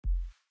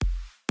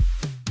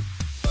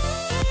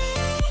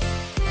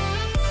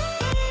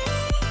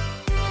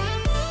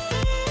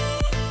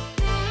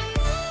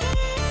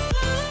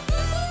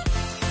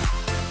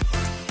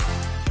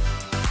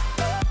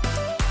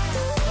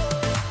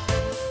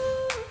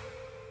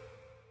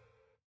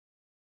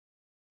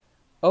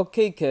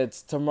Okay,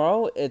 kids,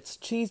 tomorrow it's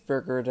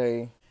Cheeseburger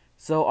Day.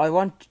 So I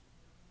want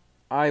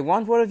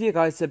one of you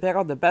guys to pick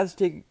out the best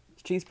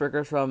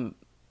cheeseburgers from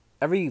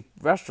every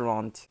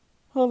restaurant.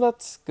 Oh,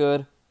 that's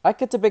good. I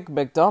get to pick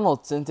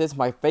McDonald's since it's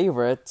my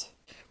favorite.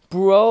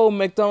 Bro,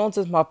 McDonald's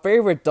is my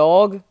favorite,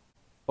 dog.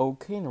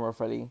 Okay, Nora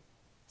Freddy.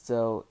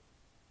 So,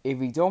 if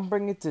you don't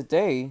bring it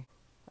today,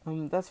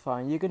 that's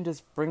fine. You can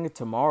just bring it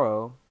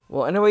tomorrow.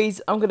 Well, anyways,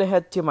 I'm gonna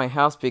head to my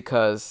house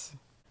because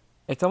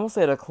it's almost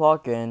 8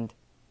 o'clock and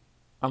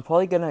I'm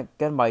probably gonna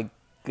get my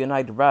good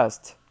night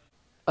rest.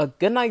 A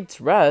good night's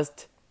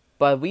rest?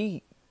 But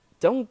we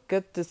don't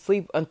get to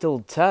sleep until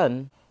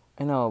 10.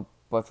 I know,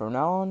 but from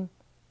now on,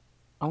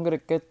 I'm gonna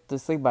get to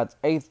sleep at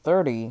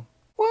 8:30.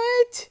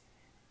 What?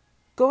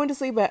 Going to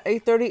sleep at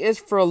 8:30 is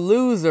for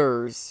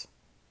losers.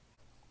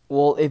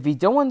 Well, if you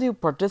don't want to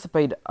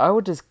participate, I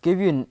would just give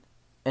you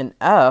an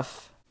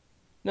F.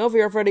 No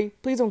fear, Freddy.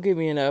 Please don't give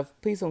me an F.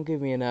 Please don't give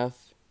me an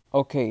F.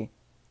 Okay,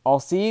 I'll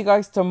see you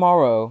guys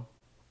tomorrow.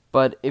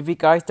 But if you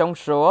guys don't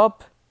show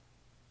up,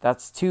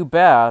 that's too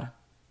bad.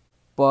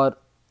 But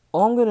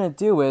all I'm gonna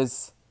do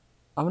is,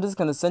 I'm just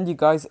gonna send you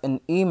guys an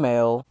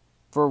email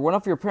for one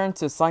of your parents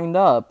to sign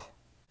up.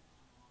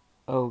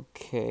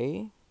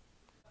 Okay.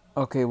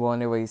 Okay, well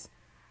anyways,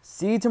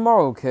 see you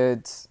tomorrow,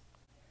 kids.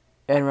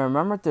 And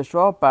remember to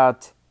show up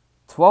at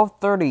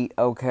 12:30,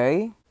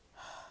 okay?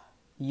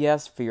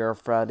 Yes, Fear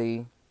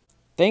Freddy.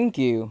 Thank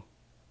you.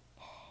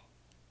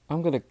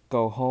 I'm gonna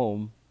go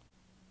home.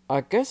 I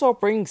guess I'll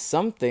bring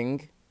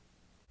something.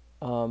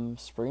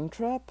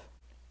 Springtrap?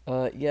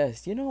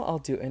 Yes, I'll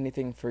do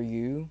anything for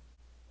you.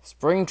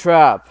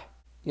 Springtrap!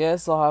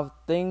 Yes, I'll have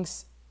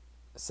things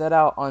set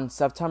out on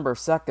September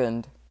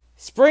 2nd.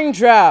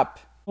 Springtrap!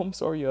 I'm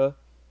sorry,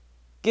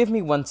 give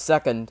me 1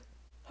 second.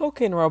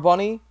 Okay, Nora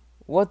Bunny,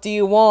 what do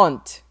you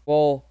want?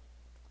 Well,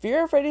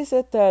 Fear Freddy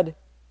said that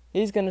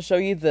he's gonna show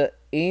you the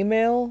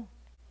email,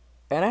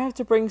 and I have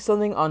to bring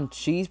something on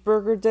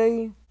Cheeseburger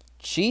Day?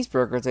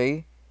 Cheeseburger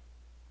Day?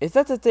 Is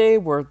that the day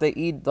where they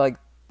eat, like,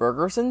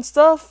 burgers and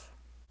stuff?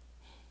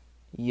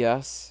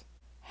 Yes.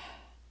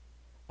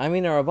 I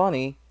mean,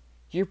 Arabani,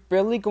 you're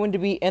barely going to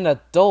be an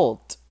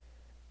adult.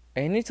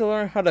 And you need to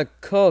learn how to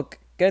cook,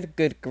 get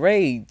good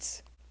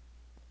grades.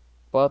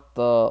 But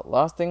the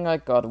last thing I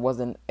got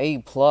was an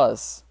A+.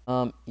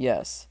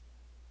 Yes.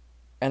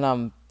 And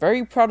I'm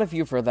very proud of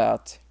you for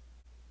that.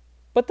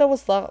 But that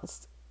was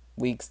last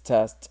week's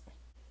test.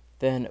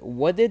 Then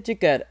what did you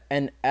get?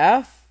 An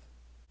F?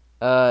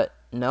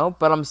 No,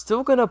 but I'm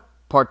still gonna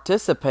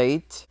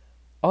participate.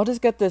 I'll just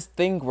get this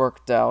thing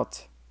worked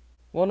out.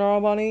 Well,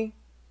 Narabani,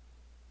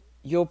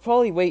 you'll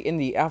probably wait in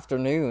the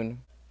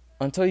afternoon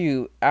until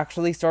you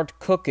actually start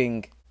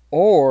cooking.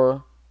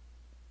 Or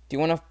do you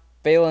want to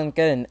fail and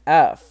get an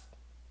F?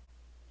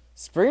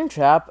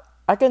 Springtrap,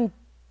 I can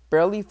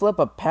barely flip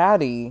a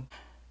patty.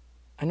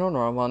 I know,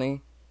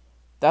 Narabani.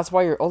 That's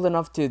why you're old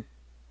enough to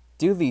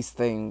do these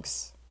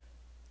things.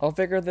 I'll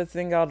figure this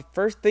thing out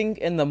first thing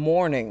in the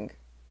morning.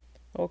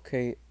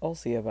 Okay, I'll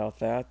see about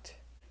that.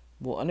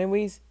 Well,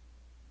 anyways,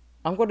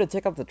 I'm going to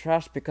take out the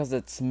trash because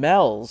it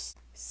smells.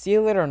 See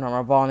you later,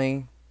 Norma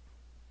Bonnie.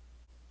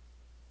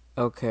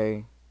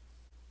 Okay.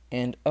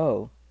 And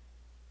oh,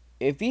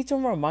 if you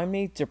don't remind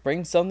me to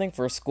bring something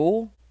for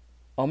school,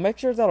 I'll make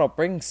sure that I'll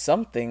bring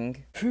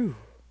something. Phew.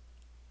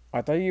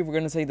 I thought you were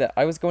going to say that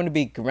I was going to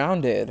be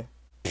grounded.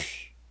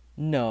 Psh,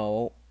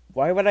 no.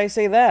 Why would I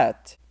say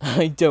that?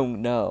 I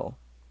don't know.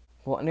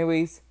 Well,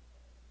 anyways,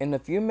 in a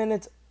few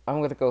minutes, I'm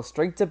going to go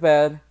straight to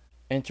bed.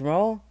 And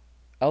tomorrow,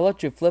 I'll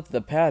let you flip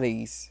the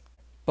patties.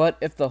 But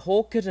if the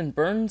whole kitchen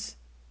burns,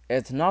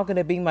 it's not going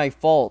to be my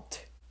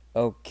fault.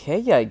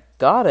 Okay, I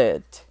got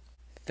it.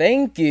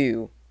 Thank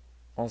you.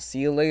 I'll see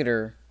you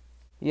later.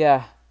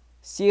 Yeah,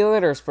 see you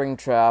later,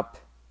 Springtrap.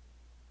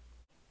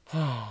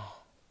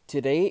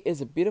 Today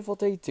is a beautiful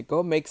day to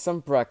go make some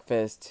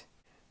breakfast.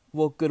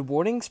 Well, good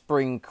morning,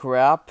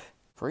 Springtrap.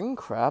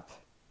 Springtrap?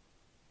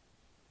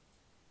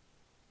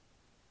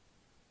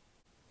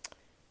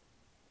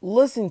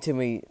 Listen to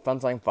me,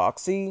 Funtime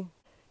Foxy.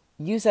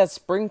 You said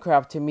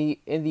Springtrap to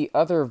me in the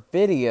other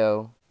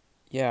video.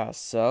 Yeah,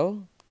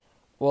 so?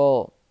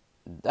 Well,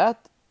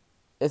 that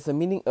is the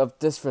meaning of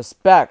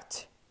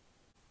disrespect.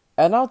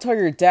 And I'll tell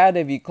your dad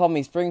if you call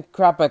me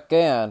Springtrap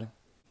again.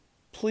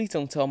 Please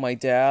don't tell my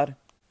dad.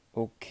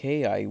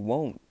 Okay, I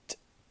won't.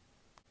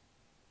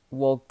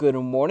 Well, good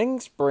morning,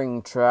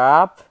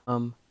 Springtrap.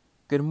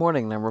 Good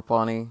morning,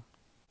 Namrapani.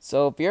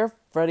 So, if your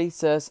Freddy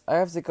says I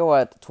have to go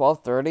at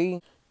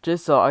 12:30,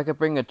 just so I could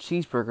bring a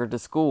cheeseburger to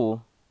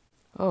school.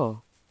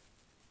 Oh.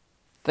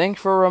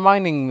 Thanks for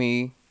reminding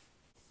me.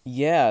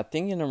 Yeah,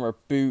 thank you, number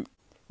boot.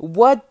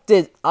 What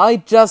did I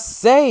just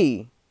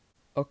say?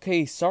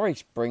 Okay, sorry,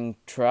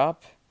 Springtrap.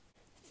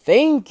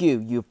 Thank you,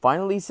 you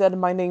finally said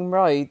my name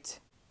right.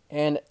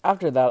 And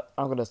after that,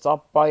 I'm gonna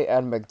stop by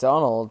at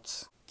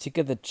McDonald's to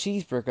get the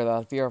cheeseburger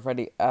that Fear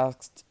Freddy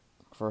asked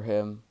for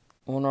him.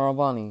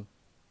 Onarabani,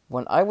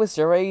 when I was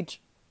your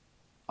age,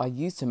 I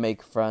used to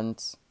make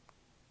friends.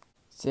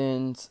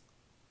 Since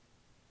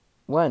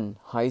when?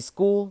 High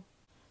school?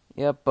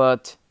 Yeah,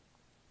 but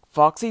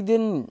Foxy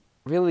didn't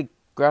really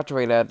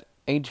graduate at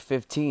age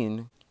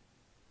 15.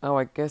 Oh,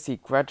 I guess he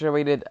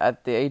graduated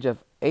at the age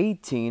of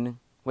 18,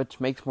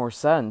 which makes more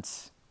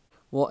sense.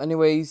 Well,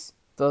 anyways,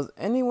 does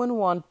anyone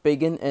want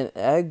bacon and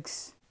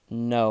eggs?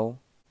 No.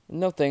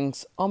 No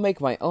thanks, I'll make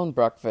my own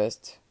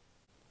breakfast.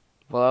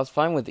 Well, that's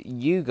fine with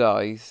you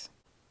guys.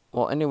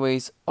 Well,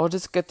 anyways, I'll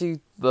just get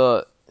you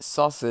the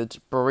sausage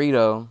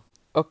burrito.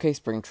 Okay,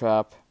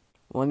 Springtrap.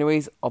 Well,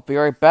 anyways, I'll be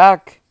right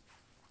back.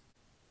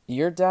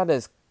 Your dad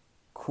is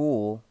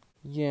cool.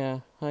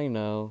 Yeah, I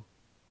know.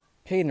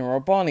 Peyton or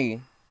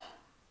Bonnie,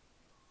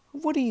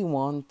 what do you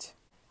want?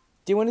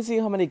 Do you want to see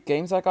how many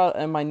games I got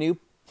in my new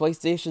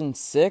PlayStation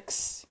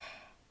 6?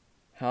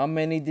 How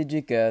many did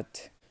you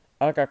get?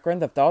 I got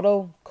Grand Theft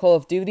Auto, Call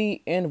of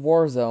Duty, and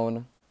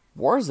Warzone.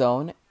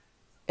 Warzone?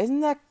 Isn't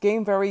that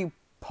game very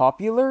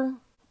popular?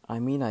 I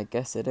mean, I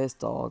guess it is,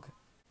 dog.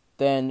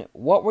 Then,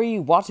 what were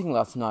you watching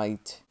last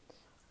night?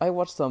 I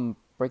watched some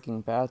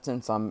Breaking Bad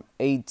since I'm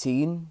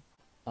 18.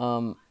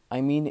 I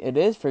mean, it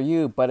is for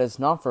you, but it's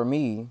not for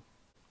me.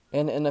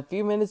 And in a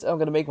few minutes, I'm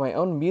gonna make my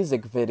own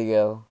music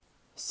video.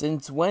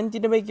 Since when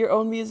did you make your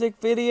own music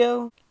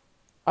video?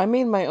 I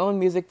made my own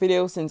music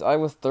video since I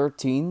was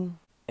 13.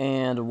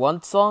 And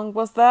what song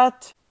was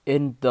that?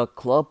 In the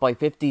Club by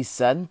 50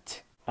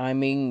 Cent? I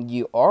mean,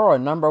 you are a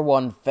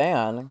 #1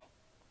 fan.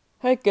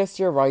 I guess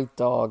you're right,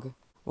 dog.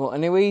 Well,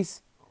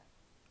 anyways,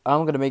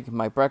 I'm gonna make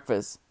my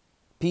breakfast.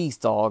 Peace,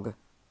 dog.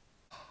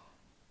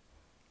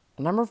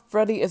 Number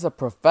Freddy is a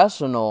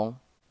professional.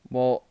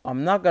 Well,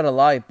 I'm not gonna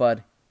lie,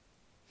 but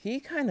he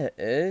kinda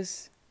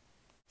is.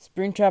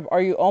 Springtrap,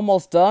 are you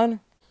almost done?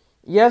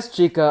 Yes,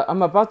 Chica,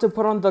 I'm about to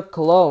put on the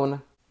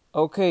cologne.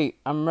 Okay,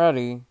 I'm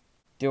ready.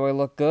 Do I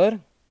look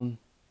good?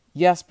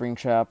 Yes,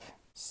 Springtrap.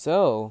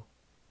 So,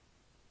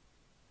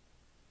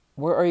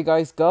 where are you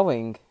guys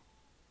going?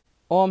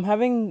 Oh, I'm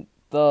having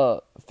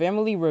the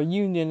family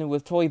reunion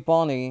with Toy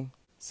Bonnie.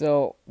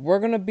 So, we're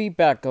gonna be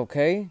back,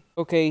 okay?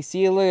 Okay,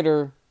 see you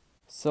later.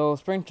 So,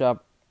 Springtrap,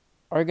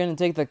 are you gonna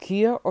take the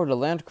Kia or the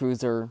Land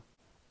Cruiser?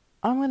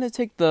 I'm gonna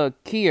take the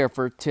Kia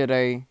for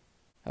today.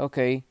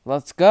 Okay,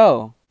 let's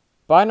go.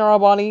 Bye, Nora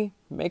Bonnie.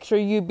 Make sure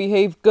you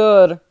behave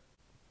good.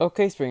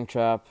 Okay,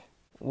 Springtrap.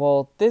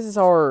 Well, this is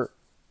our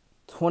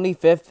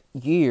 25th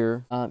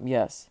year.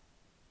 Yes.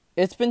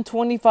 It's been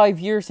 25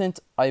 years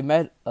since I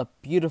met a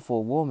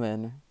beautiful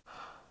woman.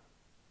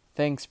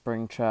 Thanks,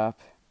 Springtrap.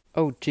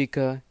 Oh,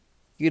 Chica,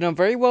 you know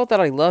very well that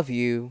I love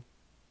you.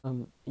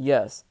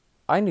 Yes,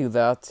 I knew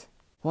that.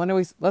 Well,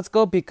 anyways, let's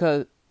go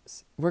because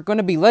we're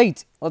gonna be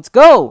late. Let's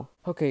go!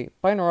 Okay,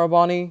 bye, Nora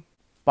Bonnie.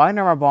 Bye,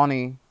 Nora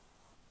Bonnie.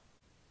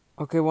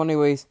 Okay, well,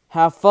 anyways,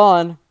 have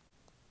fun.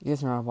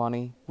 Yes, Nora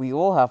Bonnie, we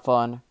will have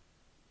fun.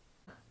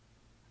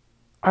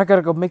 I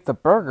gotta go make the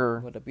burger.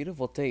 What a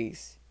beautiful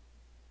taste.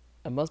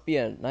 It must be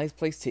a nice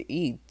place to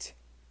eat.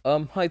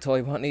 Hi,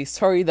 Toy Bunny.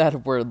 Sorry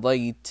that we're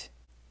late.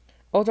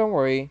 Oh, don't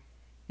worry.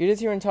 You're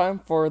just here in time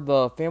for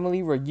the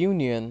family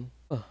reunion.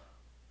 Ugh.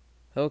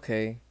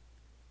 Okay.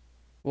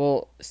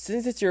 Well,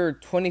 since it's your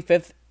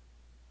 25th,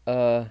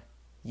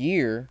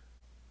 year,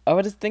 I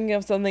was just thinking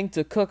of something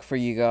to cook for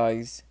you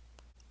guys.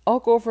 I'll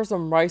go for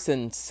some rice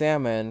and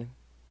salmon.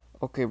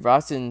 Okay,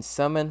 rice and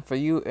salmon for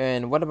you,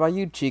 and what about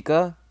you,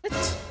 Chica?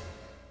 What?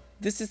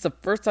 This is the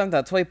first time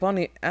that Toy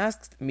Bunny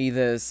asked me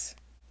this.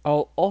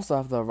 I'll also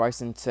have the rice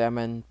and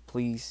salmon,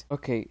 please.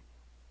 Okay,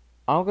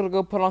 I'm gonna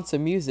go put on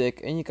some music,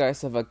 and you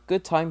guys have a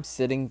good time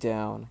sitting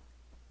down.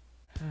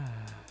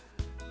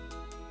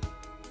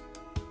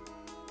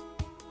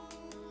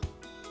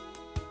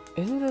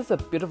 Isn't this a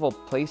beautiful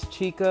place,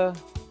 Chica?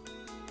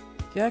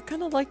 Yeah, I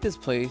kinda like this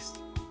place.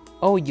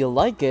 Oh, you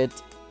like it?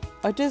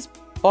 I just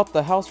bought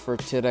the house for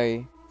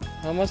today.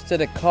 How much did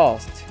it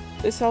cost?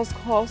 This house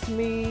cost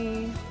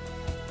me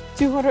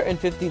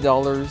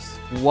 $250.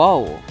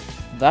 Whoa,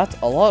 that's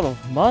a lot of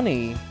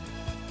money.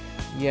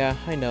 Yeah,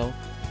 I know.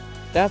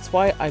 That's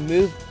why I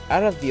moved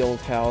out of the old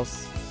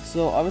house.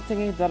 So I was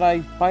thinking that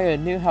I'd buy a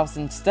new house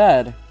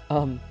instead.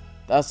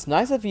 That's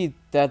nice of you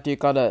that you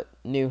got a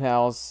new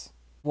house.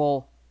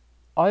 Well,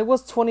 I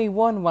was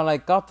 21 when I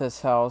got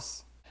this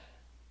house.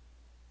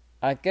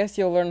 I guess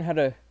you'll learn how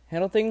to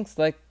handle things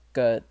like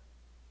a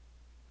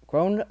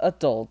grown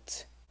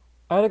adult.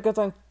 I had a good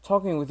time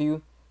talking with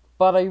you,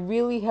 but I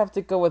really have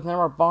to go with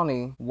Nora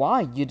Bonnie.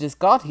 Why? You just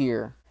got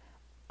here.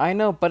 I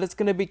know, but it's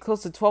gonna be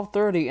close to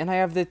 12:30 and I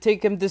have to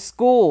take him to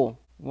school.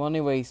 Well,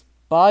 anyways,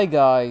 bye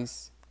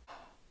guys.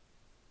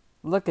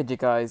 Look at you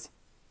guys.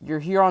 You're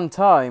here on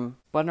time.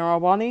 But Nora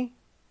Bonnie,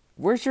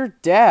 where's your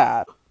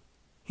dad?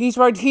 He's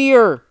right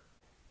here!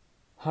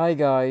 Hi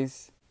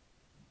guys.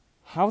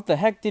 How the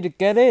heck did it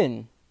get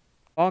in?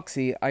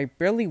 Foxy, I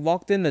barely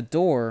walked in the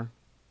door.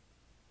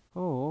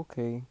 Oh,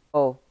 okay.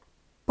 Oh,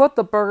 put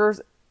the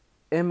burgers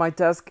in my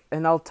desk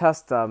and I'll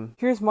test them.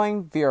 Here's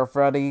mine, Vera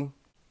Freddy.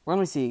 Let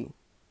me see.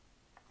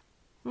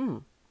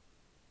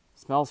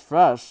 Smells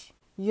fresh.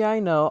 Yeah, I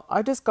know.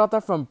 I just got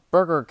that from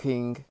Burger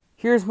King.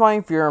 Here's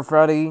mine, Vera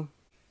Freddy.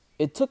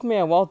 It took me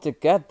a while to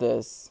get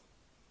this.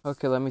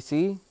 Okay, let me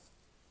see.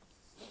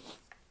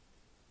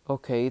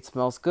 Okay, it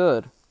smells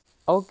good.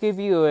 I'll give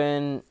you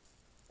an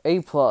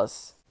A+.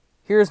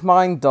 Here's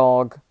mine,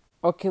 dog.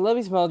 Okay, let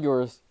me smell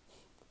yours.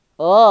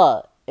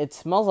 Ugh, it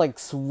smells like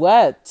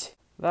sweat.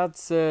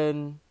 That's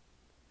an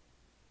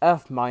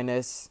F-.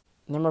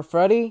 Number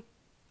Freddy,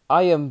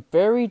 I am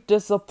very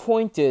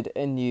disappointed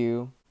in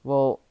you.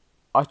 Well,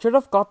 I should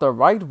have got the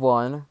right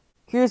one.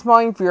 Here's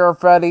mine for you,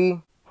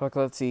 Freddy. Okay,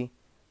 let's see.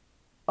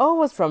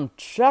 Oh, it's from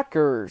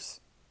Checkers.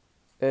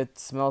 It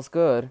smells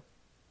good.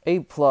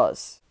 A+.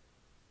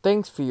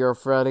 Thanks for your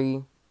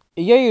Freddy.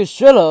 Yeah, you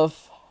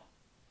should've.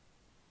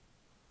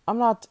 I'm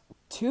not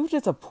too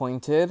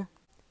disappointed.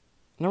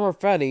 Number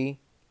Freddy,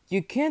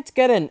 you can't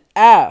get an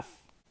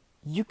F.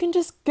 You can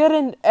just get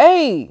an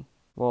A.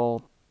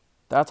 Well,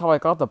 that's how I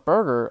got the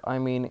burger. I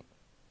mean,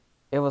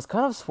 it was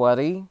kind of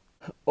sweaty.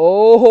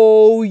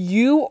 Oh,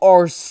 you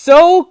are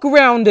so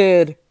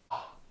grounded.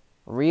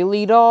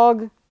 Really,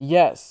 dog?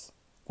 Yes.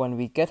 When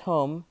we get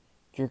home,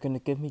 you're gonna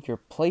give me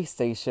your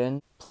PlayStation.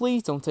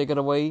 Please don't take it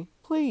away.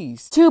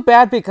 Please. Too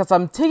bad because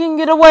I'm taking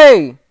it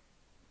away.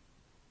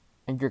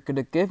 And you're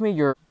gonna give me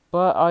your...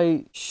 But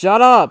I...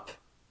 Shut up!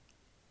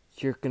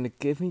 You're gonna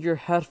give me your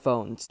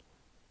headphones.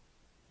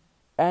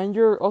 And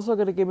you're also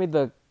gonna give me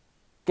the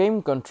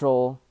game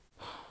control.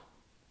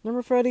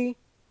 Remember, Freddy?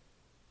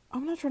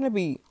 I'm not trying to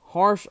be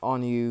harsh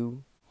on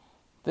you.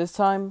 This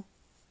time,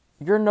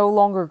 you're no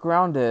longer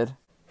grounded.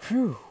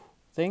 Phew.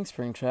 Thanks,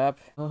 Springtrap.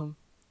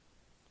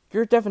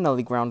 You're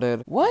definitely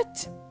grounded.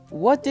 What?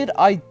 What did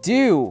I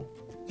do?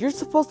 You're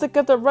supposed to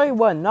get the right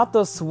one, not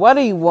the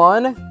sweaty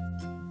one.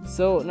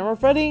 So, number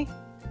Freddy,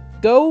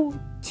 go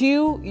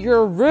to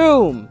your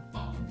room.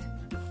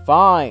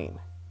 Fine.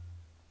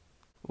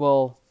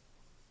 Well,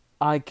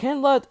 I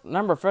can't let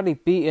number Freddy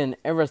be an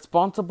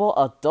irresponsible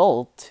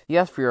adult.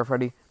 Yes, for your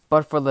Freddy,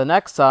 but for the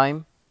next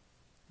time,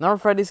 number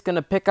Freddy's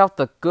gonna pick out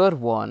the good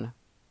one.